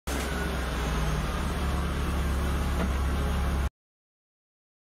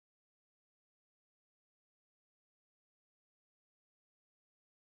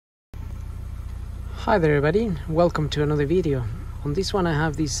Hi there everybody, welcome to another video. On this one I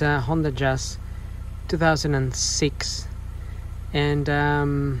have this Honda Jazz 2006 and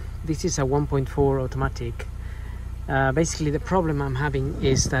this is a 1.4 automatic. Basically the problem I'm having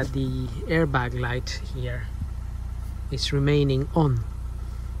is that the airbag light here is remaining on.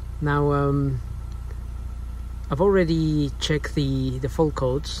 Now I've already checked the fault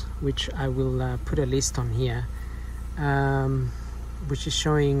codes, which I will put a list on here, which is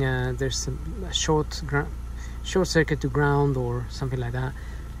showing there's a short circuit to ground or something like that,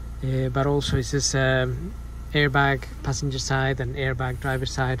 but also it says airbag passenger side and airbag driver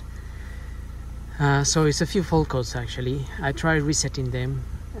side, so it's a few fault codes actually. I tried resetting them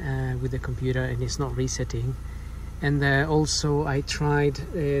with the computer and it's not resetting, and also I tried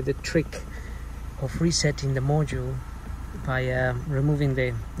the trick of resetting the module by removing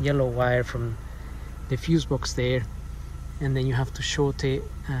the yellow wire from the fuse box there, and then you have to short it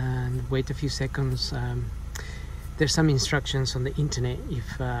and wait a few seconds. There's some instructions on the internet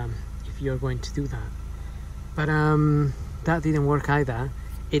if you're going to do that, but that didn't work either.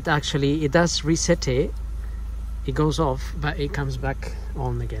 It does reset it, it goes off, but it comes back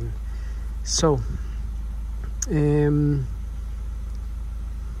on again. So the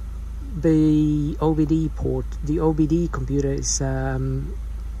OBD port, the OBD computer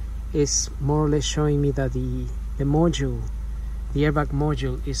is more or less showing me that the module, the airbag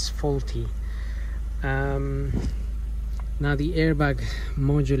module, is faulty. Now the airbag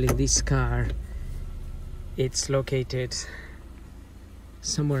module in this car, it's located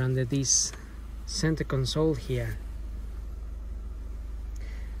somewhere under this center console here.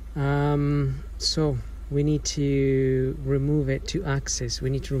 So we need to remove it to access. We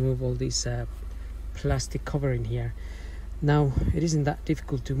need to remove all this plastic cover in here. Now it isn't that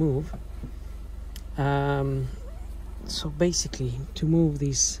difficult to move. So basically, to move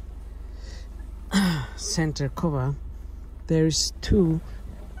this center cover, there's two.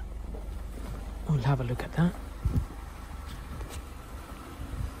 We'll have a look at that.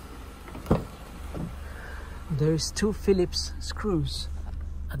 There's two Phillips screws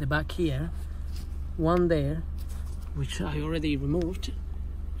at the back here, one there, which I already removed,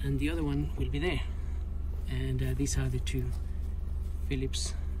 and the other one will be there. And these are the two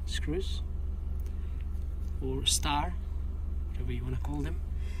Phillips screws, or star, whatever you want to call them.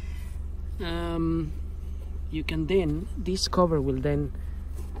 You can then, this cover will then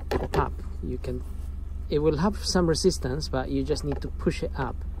pop up. It will have some resistance, but you just need to push it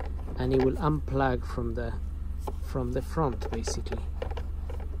up and it will unplug from the front basically.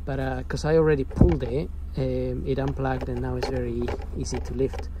 But because I already pulled it, it unplugged and now it's very easy to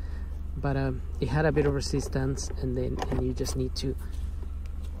lift. But it had a bit of resistance, and you just need to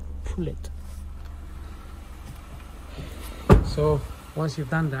pull it. So once you've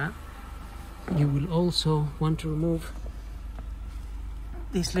done that, you will also want to remove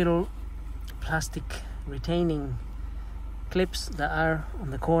these little plastic retaining clips that are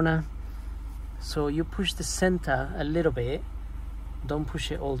on the corner. So you push the center a little bit, don't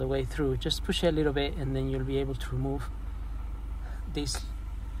push it all the way through, just push it a little bit, and then you'll be able to remove this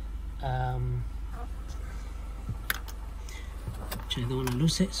which I don't want to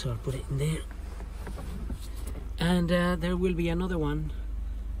lose it, so I'll put it in there. And there will be another one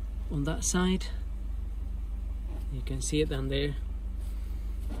on that side. You can see it down there.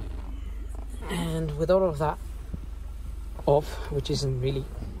 And with all of that off, which isn't really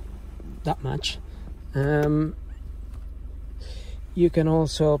that much, you can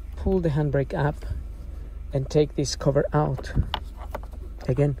also pull the handbrake up and take this cover out.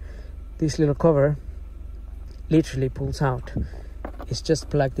 Again, this little cover literally pulls out. It's just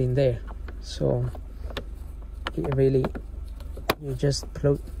plugged in there, so it really, you just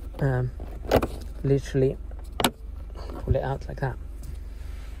literally pull it out like that.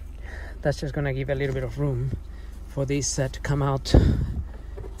 That's just gonna give a little bit of room for this to come out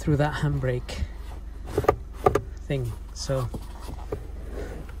through that handbrake thing. So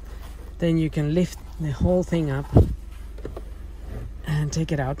then you can lift the whole thing up and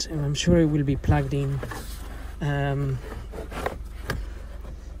take it out, and I'm sure it will be plugged in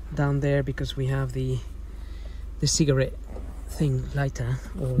down there, because we have the cigarette thing, lighter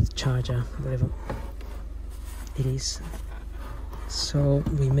or charger, whatever it is. So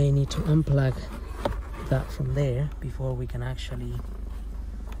we may need to unplug that from there before we can actually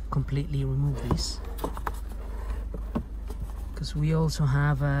completely remove this, because we also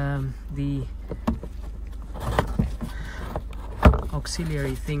have the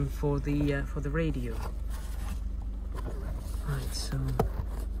auxiliary thing for the radio. Right, so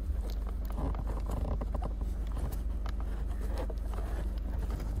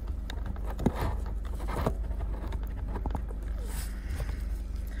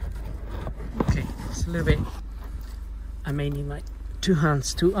it's a little bit, I may need my two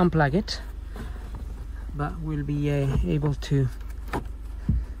hands to unplug it, but we'll be able to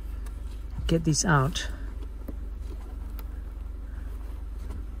get this out.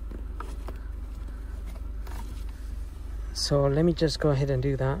 So let me just go ahead and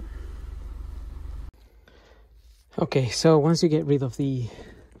do that. Okay, so once you get rid of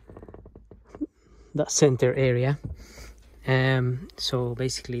that center area, so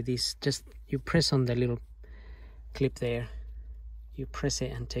basically this, just you press on the little clip there, you press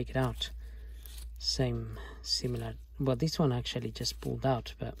it and take it out. Similar, but this one actually just pulled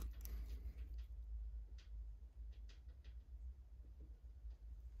out, but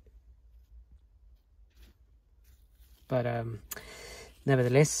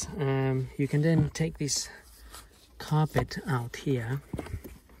nevertheless, you can then take this carpet out here.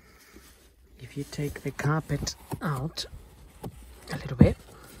 If you take the carpet out a little bit,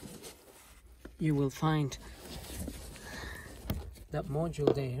 you will find that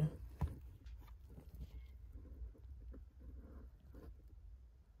module there.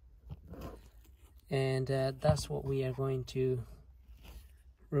 And that's what we are going to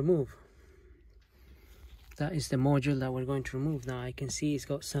remove. That is the module that we're going to remove. Now I can see it's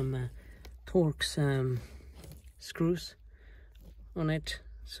got some Torx screws on it,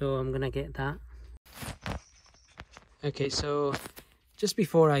 so I'm gonna get that. Okay, so just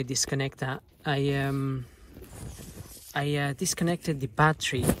before I disconnect that, I disconnected the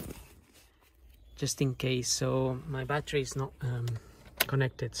battery just in case. So my battery is not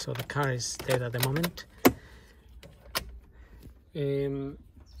connected, so the car is dead at the moment.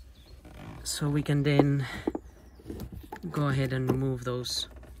 So we can then go ahead and remove those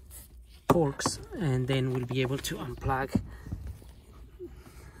Torx, and then we'll be able to unplug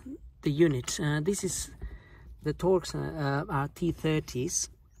the unit. This is the Torx are T30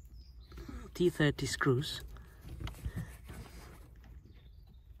 screws.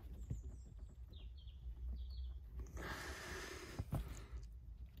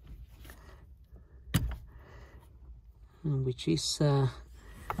 Which is a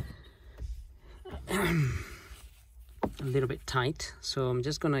little bit tight, so I'm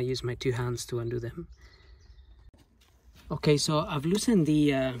just gonna use my two hands to undo them. Okay, so I've loosened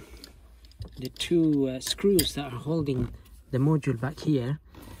the two screws that are holding the module back here,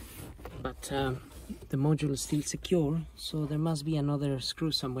 but the module is still secure, so there must be another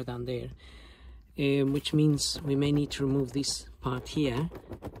screw somewhere down there, which means we may need to remove this part here.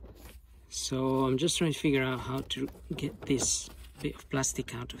 So I'm just trying to figure out how to get this bit of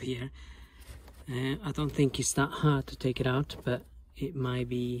plastic out of here. I don't think it's that hard to take it out, but it might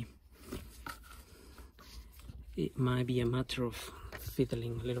be a matter of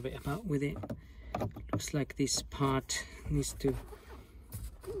fiddling a little bit about with it. Looks like this part needs to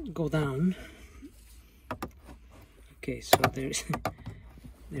go down. Okay, so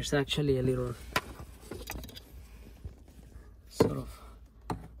there's actually a little sort of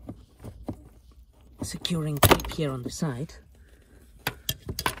securing tape here on the side.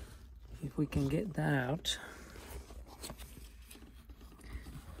 If we can get that out.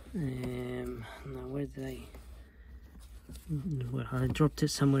 Now where did I... Well, I dropped it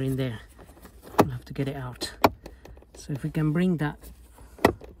somewhere in there. I'll have to get it out. So if we can bring that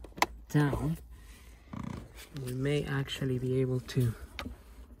down, we may actually be able to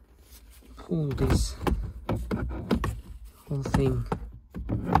pull this whole thing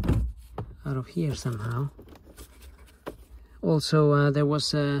out of here somehow. Also, there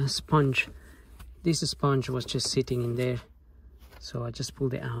was a sponge. This sponge was just sitting in there, so I just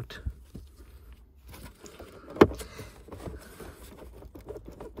pulled it out.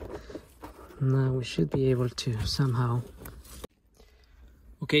 Now we should be able to somehow...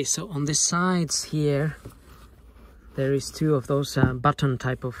 Okay, so on the sides here, there is two of those button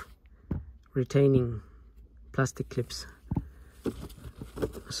type of retaining plastic clips.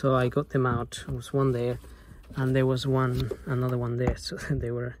 So I got them out. There was one there, and there was another one there, so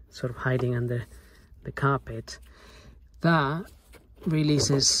they were sort of hiding under the carpet. That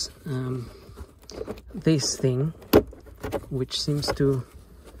releases this thing, which seems to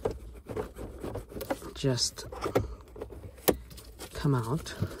just come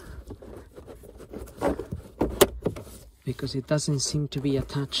out, because it doesn't seem to be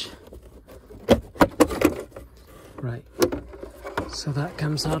attached. Right, so that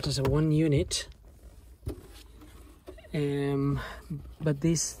comes out as a one unit. But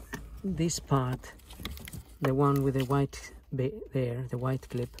this part, the one with the white bit there, the white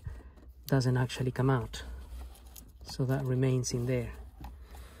clip, doesn't actually come out, so that remains in there.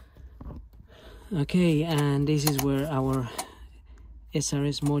 Okay, and this is where our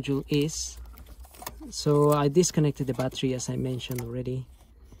SRS module is. So I disconnected the battery, as I mentioned already.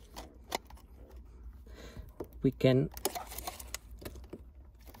 We can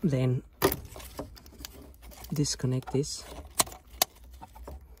then disconnect this.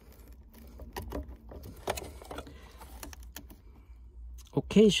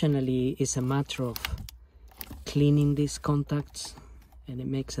 Occasionally it's a matter of cleaning these contacts, and it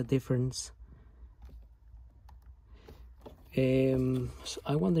makes a difference. So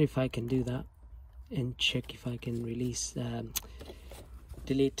I wonder if I can do that and check if I can release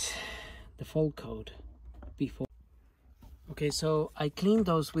delete the fault code before. Okay, so I cleaned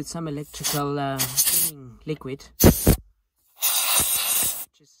those with some electrical cleaning liquid, which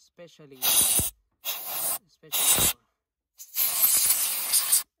is especially for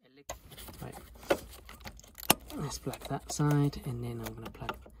right. Let's plug that side, and then I'm gonna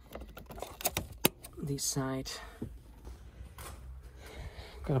plug this side. I'm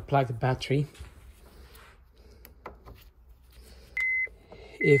gonna plug the battery.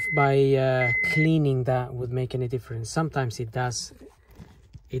 If by cleaning that would make any difference. Sometimes it does.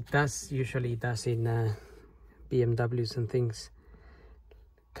 It does, usually does in BMWs and things,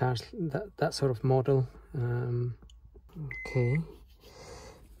 cars, that sort of model. Okay,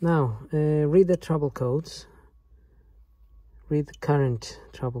 now read the trouble codes. Read the current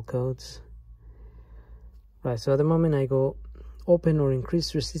trouble codes. Right, so at the moment I go open or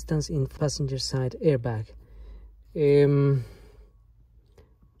increase resistance in passenger side airbag.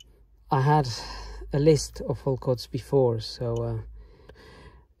 I had a list of fault codes before, so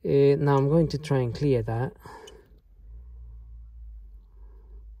now I'm going to try and clear that.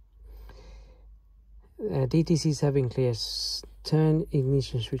 DTCs have been clear. Turn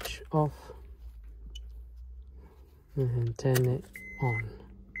ignition switch off and turn it on.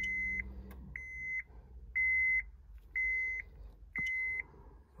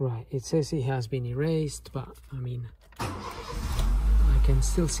 Right, it says it has been erased, but I mean, I can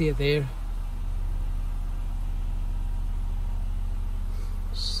still see it there.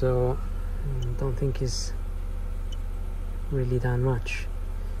 So I don't think it's really done much.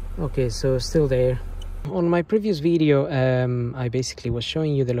 Okay, so still there. On my previous video, I basically was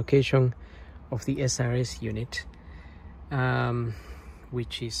showing you the location of the SRS unit,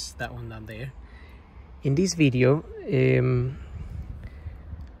 which is that one down there. In this video,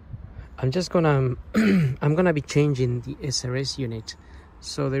 I'm just gonna I'm gonna be changing the SRS unit.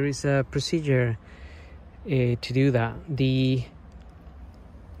 So there is a procedure to do that.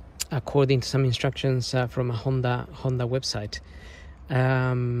 According to some instructions from a Honda website.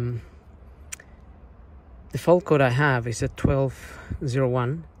 The fault code I have is a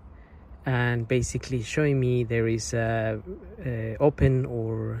 1201, and basically showing me there is open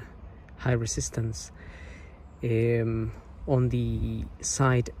or high resistance on the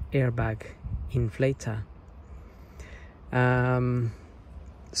side airbag inflator.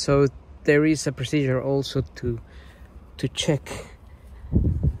 So there is a procedure also to check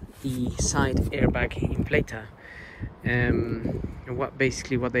the side airbag inflator. What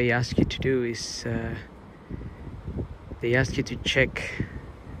they ask you to do is they ask you to check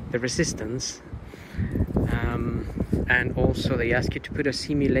the resistance, and also they ask you to put a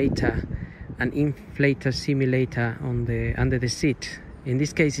simulator, an inflator simulator under the seat. In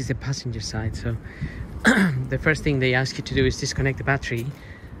this case it's a passenger side, so the first thing they ask you to do is disconnect the battery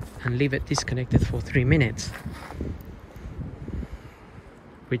and leave it disconnected for 3 minutes,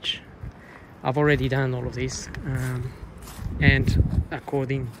 which I've already done all of this, and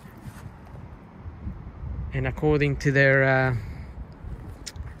according to their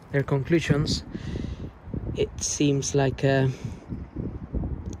conclusions, it seems like there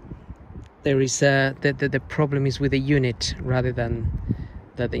is the problem is with the unit rather than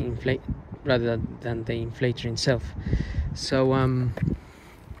the inflator itself. So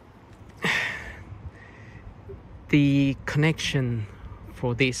the connection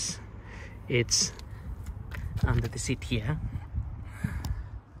for this, it's under the seat here,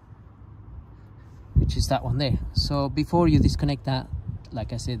 which is that one there. So before you disconnect that,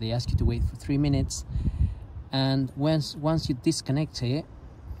 like I said, they ask you to wait for 3 minutes, and once you disconnect it,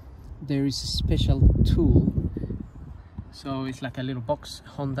 there is a special tool. So it's like a little box,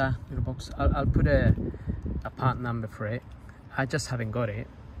 Honda little box. I'll put a part number for it. I just haven't got it,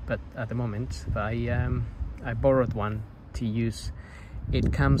 but at the moment, I borrowed one to use.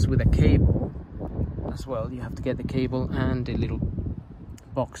 It comes with a cable as well. You have to get the cable and a little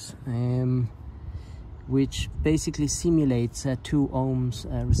box, which basically simulates a 2 ohms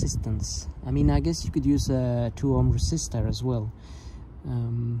resistance. I mean, I guess you could use a 2 ohm resistor as well,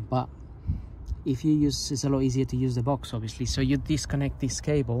 but if you use, it's a lot easier to use the box, obviously. So you disconnect this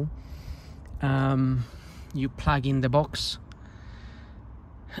cable, you plug in the box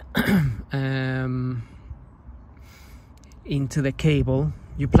into the cable.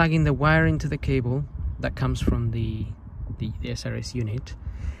 You plug in the wire into the cable that comes from the SRS unit.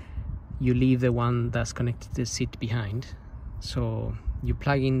 You leave the one that's connected to the seat behind. So you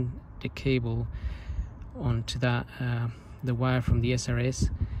plug in the cable onto that the wire from the SRS,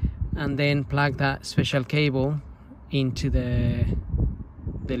 and then plug that special cable into the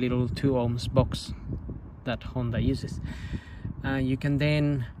little 2 ohms box that Honda uses. You can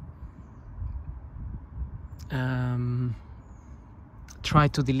then try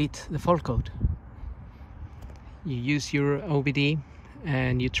to delete the fault code. You use your OBD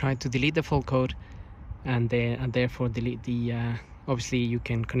and you try to delete the fault code, and therefore delete the obviously you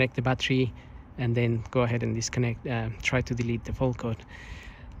can connect the battery and then go ahead and disconnect, try to delete the fault code.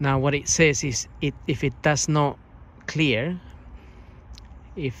 Now what it says is, if it does not clear,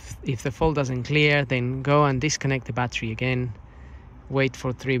 if the fault doesn't clear, then go and disconnect the battery again, wait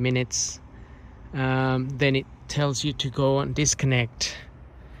for 3 minutes, then it tells you to go and disconnect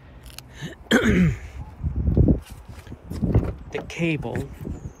the cable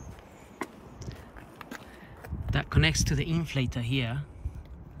that connects to the inflator here,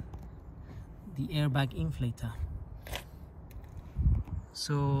 the airbag inflator.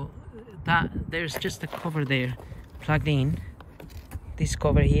 So that there's just a cover there plugged in. This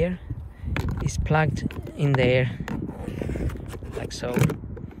cover here is plugged in there like so.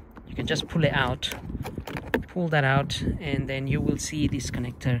 You can just pull it out, pull that out, and then you will see this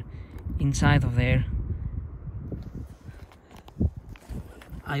connector inside of there.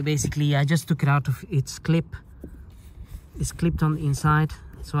 I just took it out of its clip. It's clipped on the inside,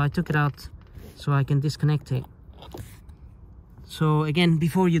 so I took it out so I can disconnect it. So again,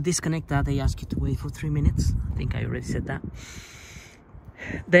 before you disconnect that, they ask you to wait for 3 minutes. I think I already said that.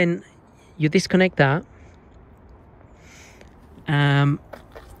 Then you disconnect that, and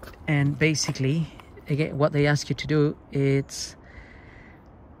basically again what they ask you to do is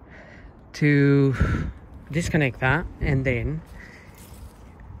to disconnect that, and then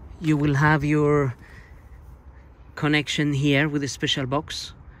you will have your connection here with a special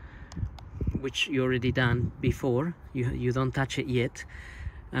box, which you already done before. You don't touch it yet.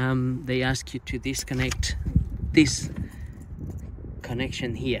 They ask you to disconnect this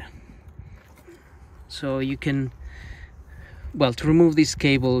connection here. So you can, well, to remove this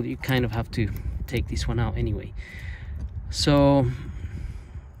cable you kind of have to take this one out anyway. So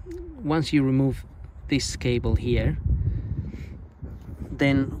once you remove this cable here,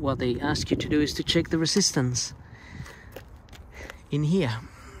 then what they ask you to do is to check the resistance in here.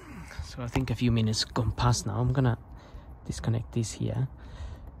 So I think a few minutes gone past now. I'm gonna disconnect this here.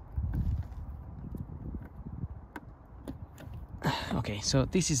 Okay, so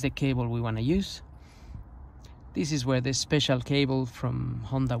this is the cable we want to use. This is where the special cable from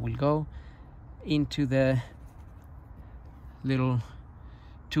Honda will go into the little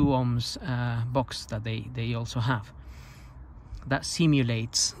 2 ohms box that they also have. That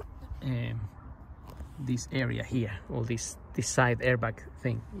simulates this area here, or this side airbag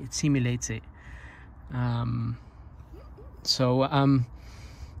thing. It simulates it.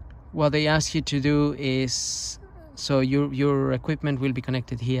 What they ask you to do is, so your equipment will be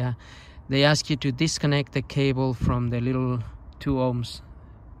connected here. They ask you to disconnect the cable from the little 2 ohms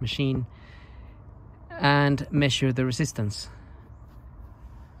machine and measure the resistance,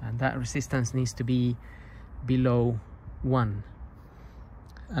 and that resistance needs to be below 1.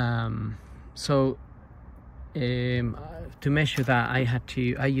 To measure that,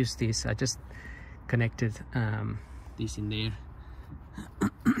 I used this. I just connected this in there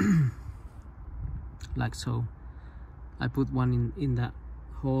like so. I put one in that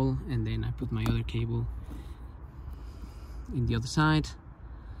hole, and then I put my other cable in the other side.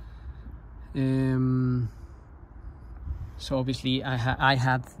 So obviously I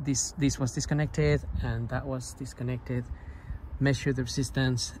had this was disconnected and that was disconnected. Measure the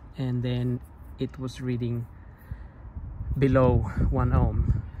resistance, and then it was reading below 1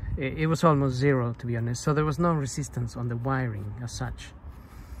 ohm. It was almost 0, to be honest, so there was no resistance on the wiring as such.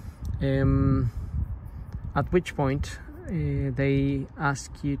 At which point they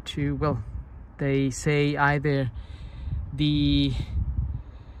ask you to, well, they say either the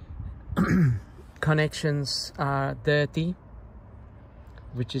connections are dirty,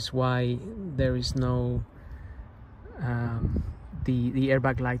 which is why there is no the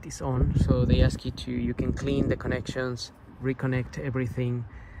airbag light is on, so they ask you to, you can clean the connections, reconnect everything,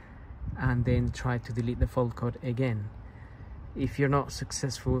 and then try to delete the fault code again. If you're not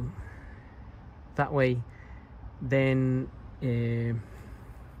successful that way, then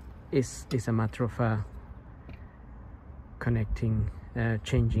is a matter of connecting,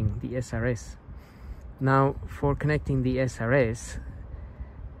 changing the SRS. Now for connecting the SRS,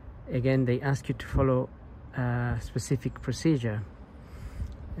 again they ask you to follow a specific procedure.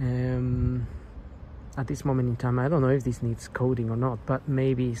 At this moment in time, I don't know if this needs coding or not, but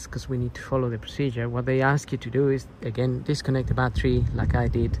maybe it's because we need to follow the procedure. What they ask you to do is, again, disconnect the battery like I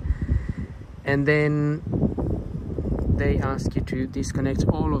did, and then they ask you to disconnect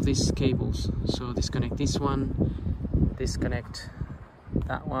all of these cables. So disconnect this one, disconnect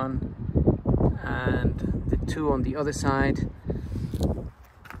that one, and the two on the other side.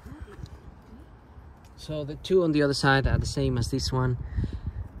 So the two on the other side are the same as this one.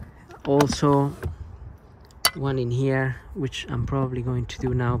 Also one in here, which I'm probably going to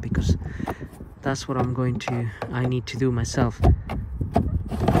do now because that's what I need to do myself.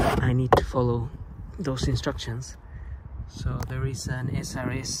 I need to follow those instructions. So there is an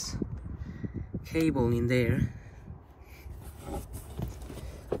SRS cable in there.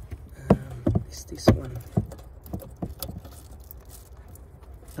 Is this one?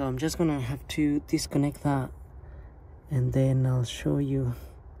 So I'm just gonna have to disconnect that, and then I'll show you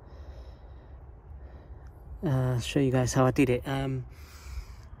guys how I did it.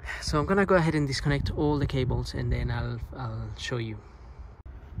 So I'm gonna go ahead and disconnect all the cables, and then I'll show you.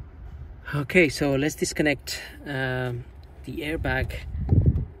 Okay, so let's disconnect the airbag,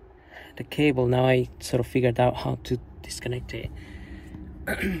 the cable. Now I sort of figured out how to disconnect it.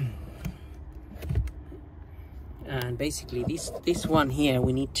 And basically this one here,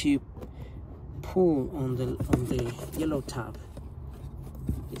 we need to pull on the yellow tab.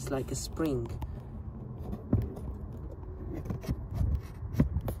 It's like a spring.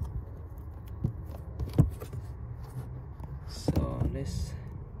 So let's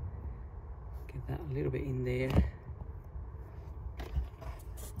get that a little bit in there.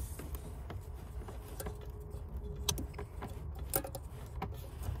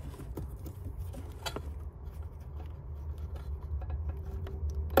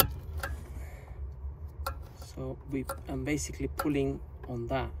 So I'm basically pulling on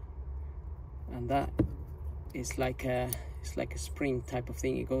that, and that is like a spring type of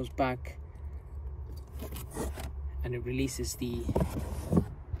thing. It goes back and it releases the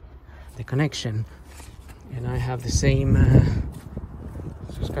connection, and I have the same.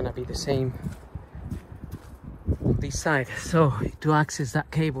 So it's gonna be the same on this side. So to access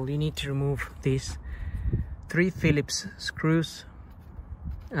that cable, you need to remove these 3 Phillips screws,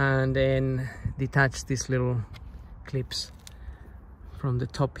 and then detach these little clips from the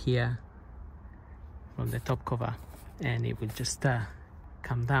top here, from the top cover, and it will just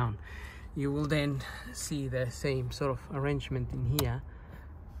come down. You will then see the same sort of arrangement in here,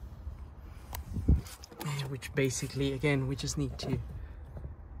 which basically, again, we just need to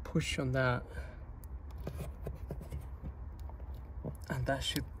push on that, and that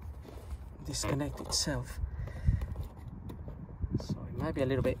should disconnect itself. So it might be a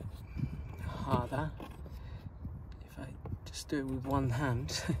little bit harder if I just do it with one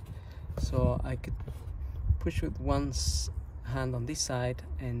hand. So I could push with one hand on this side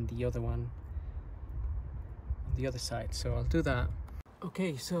and the other one on the other side. So I'll do that.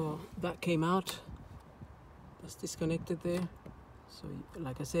 Okay, so that came out. That's disconnected there. So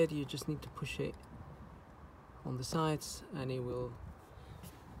like I said, you just need to push it on the sides and it will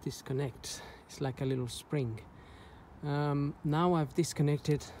disconnect. It's like a little spring. Now I've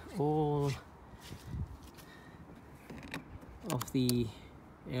disconnected all of the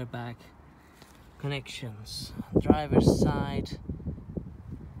airbag connections, driver's side,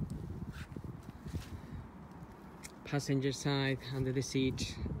 passenger side, under the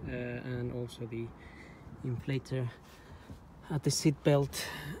seat, and also the inflator at the seat belt,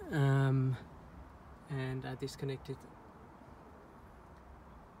 and I disconnected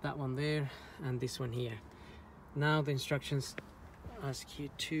that one there and this one here. Now the instructions ask you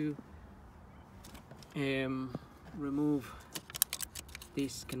to remove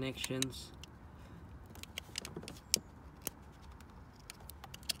these connections,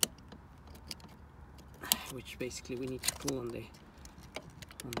 which basically we need to pull on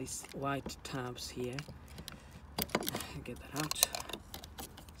these white tabs here. Get that out.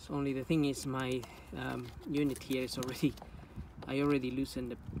 So only the thing is, my unit here is I already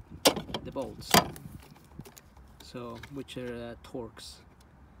loosened the bolts, so which are Torx.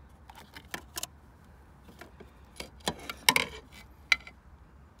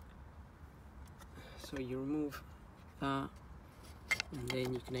 So you remove that and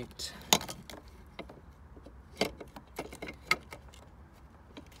then you connect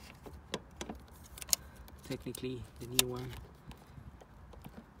technically the new one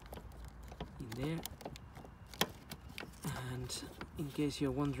there. And in case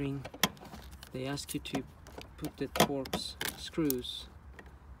you're wondering, they ask you to put the torque screws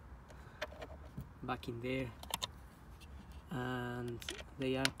back in there, and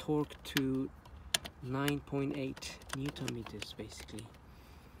they are torqued to 9.8 Newton meters basically.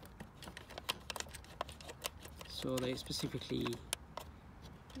 So they specifically,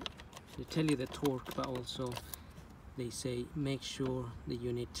 they tell you the torque, but also they say make sure the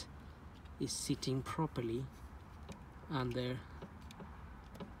unit is sitting properly under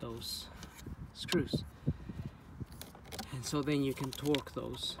those screws, and so then you can torque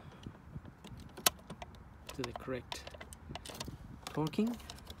those to the correct torquing.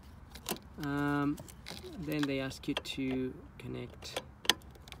 Then they ask you to connect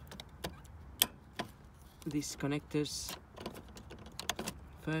these connectors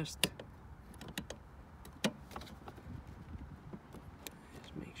first.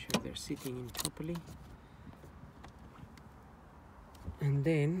 Just make sure they're sitting in properly. And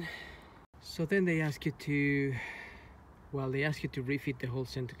then, so then they ask you to, well, they ask you to refit the whole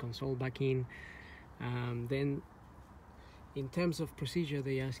center console back in. Then in terms of procedure,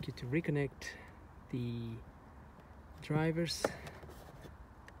 they ask you to reconnect the driver's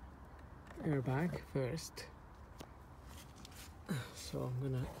airbag first. So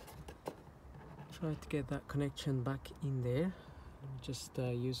I'm gonna try to get that connection back in there. Let me just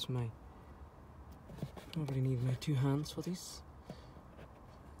use my, probably need my 2 hands for this.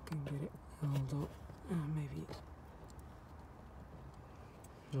 Can get it, although maybe.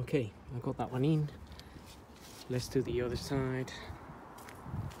 Okay, I got that one in. Let's do the other side.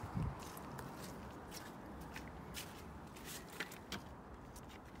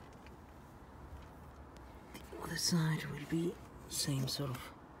 The other side will be same sort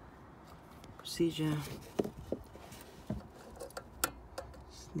of procedure.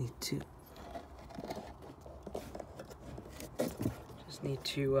 Just need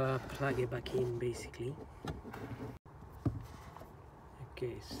to plug it back in basically.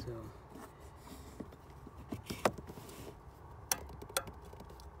 Okay, so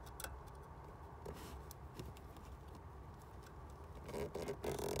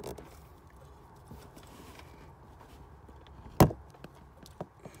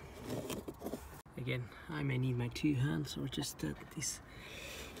again, I may need my 2 hands or just this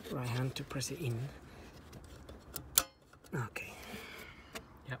right hand to press it in. Okay,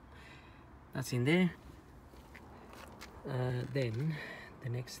 yep, that's in there. Then the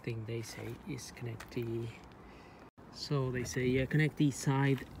next thing they say is connect the, so they say yeah, connect the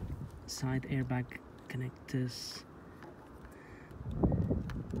side airbag connectors.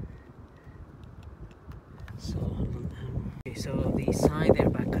 So okay, so the side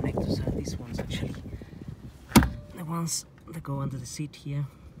airbag connectors are these ones actually, the ones that go under the seat here.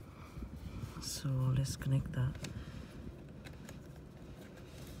 So let's connect that.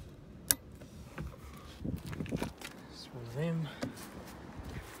 It's one of them,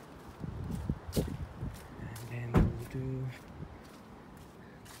 and then we'll do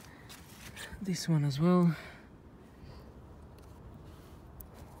this one as well.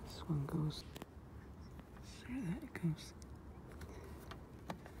 This one goes, so that it goes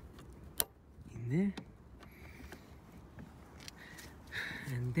in there,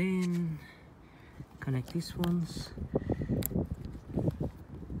 and then connect these ones.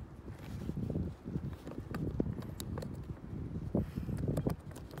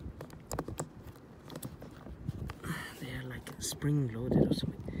 They are like spring loaded or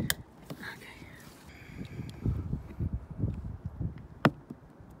something.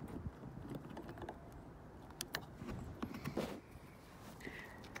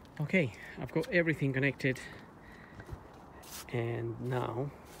 Okay, I've got everything connected, and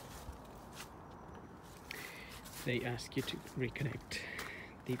now they ask you to reconnect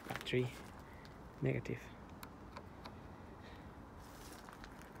the battery negative.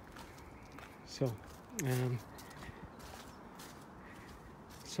 So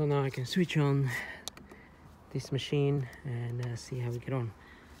now I can switch on this machine and see how we get on.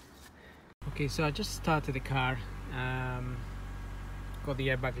 Okay, so I just started the car, got the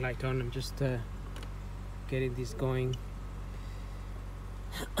airbag light on. I'm just getting this going.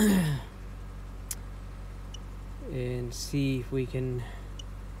 And see if we can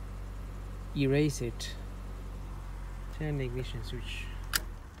erase it. Turn the ignition switch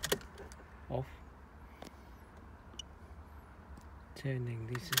off. Turn the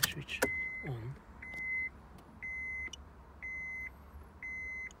ignition switch on.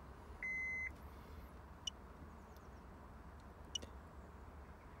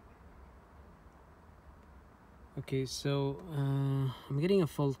 Okay, so I'm getting a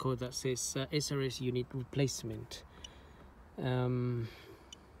fault code that says SRS unit replacement. So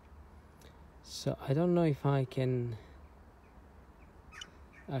I don't know if I can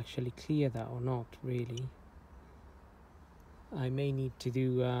actually clear that or not, really. I may need to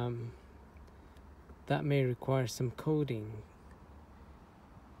do that may require some coding.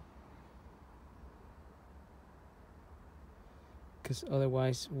 Because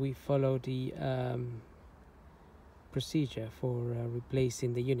otherwise we follow the procedure for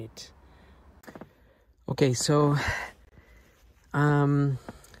replacing the unit. Okay, so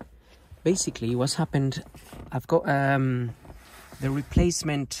basically what's happened, I've got the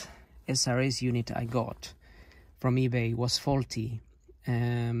replacement SRS unit I got from eBay was faulty.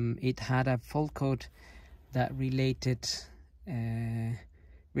 It had a fault code that related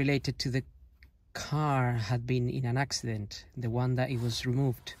to the car had been in an accident, the one that it was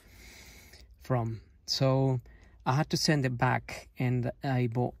removed from. So I had to send it back, and I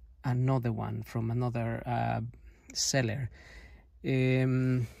bought another one from another seller.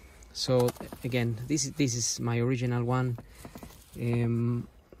 So again, this is my original one.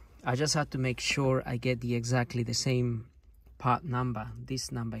 I just had to make sure I get exactly the same part number,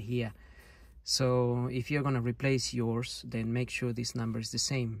 this number here. So if you're gonna replace yours, then make sure this number is the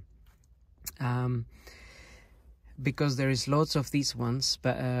same. Because there is lots of these ones,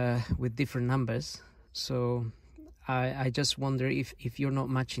 but with different numbers. So I just wonder if you're not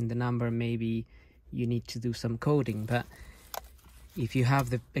matching the number, maybe you need to do some coding. But if you have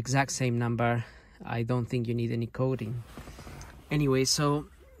the exact same number, I don't think you need any coding. Anyway, so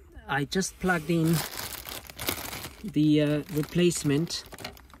I just plugged in the replacement.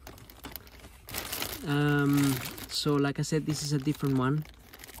 So like I said, this is a different one,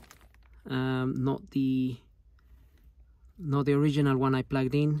 not the original one I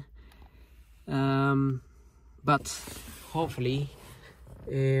plugged in, but hopefully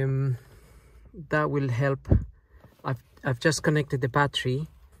that will help. I've just connected the battery.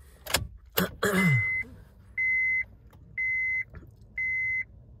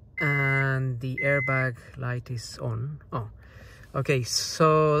 And the airbag light is on. Oh, okay,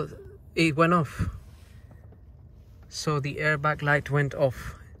 so it went off. So the airbag light went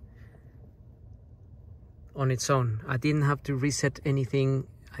off on its own. I didn't have to reset anything.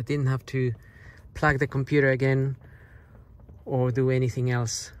 I didn't have to plug the computer again or do anything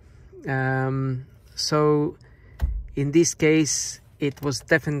else. So in this case, it was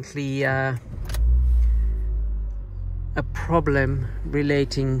definitely a problem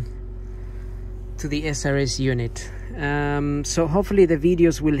relating to the SRS unit. So hopefully the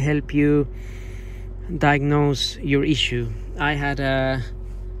videos will help you diagnose your issue. I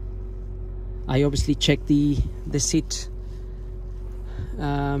obviously checked the seat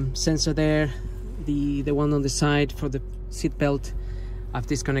sensor there, the one on the side for the seat belt. I've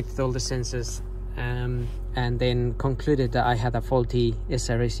disconnected all the sensors and then concluded that I had a faulty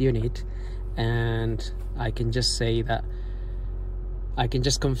SRS unit, and I can just say that I can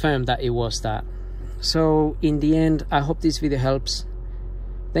just confirm that it was that. So in the end, I hope this video helps.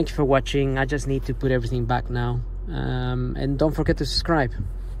 Thank you for watching. I just need to put everything back now, and don't forget to subscribe,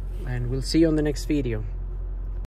 and we'll see you on the next video.